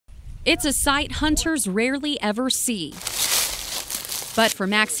It's a sight hunters rarely ever see. But for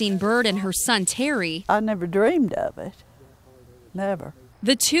Maxine Bird and her son Terry, I never dreamed of it. Never.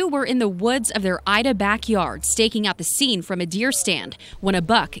 The two were in the woods of their Ida backyard, staking out the scene from a deer stand when a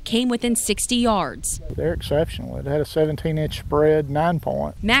buck came within 60 yards. They're exceptional. It had a 17-inch spread,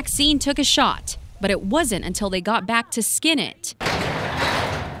 9-point. Maxine took a shot, but it wasn't until they got back to skin it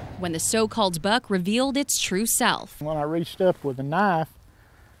when the so-called buck revealed its true self. When I reached up with a knife,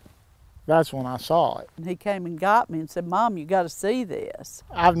 that's when I saw it. And he came and got me and said, "Mom, you got to see this."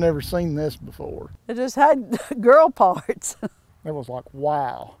 I've never seen this before. It just had girl parts. It was like,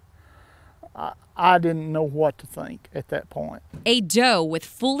 wow. I didn't know what to think at that point. A doe with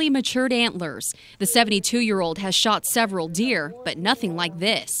fully matured antlers. The 72-year-old has shot several deer, but nothing like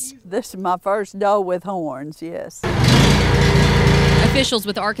this. This is my first doe with horns, yes. Officials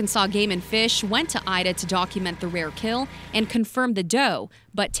with Arkansas Game and Fish went to Ida to document the rare kill and confirm the doe,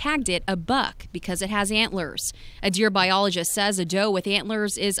 but tagged it a buck because it has antlers. A deer biologist says a doe with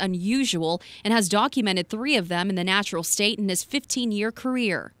antlers is unusual and has documented 3 of them in the natural state in his 15-year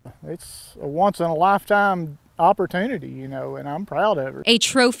career. It's a once-in-a-lifetime opportunity, you know, and I'm proud of her. A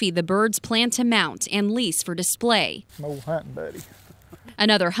trophy the birds plan to mount and lease for display. An old hunting buddy.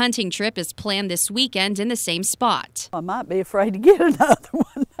 Another hunting trip is planned this weekend in the same spot. I might be afraid to get another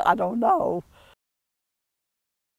one. I don't know.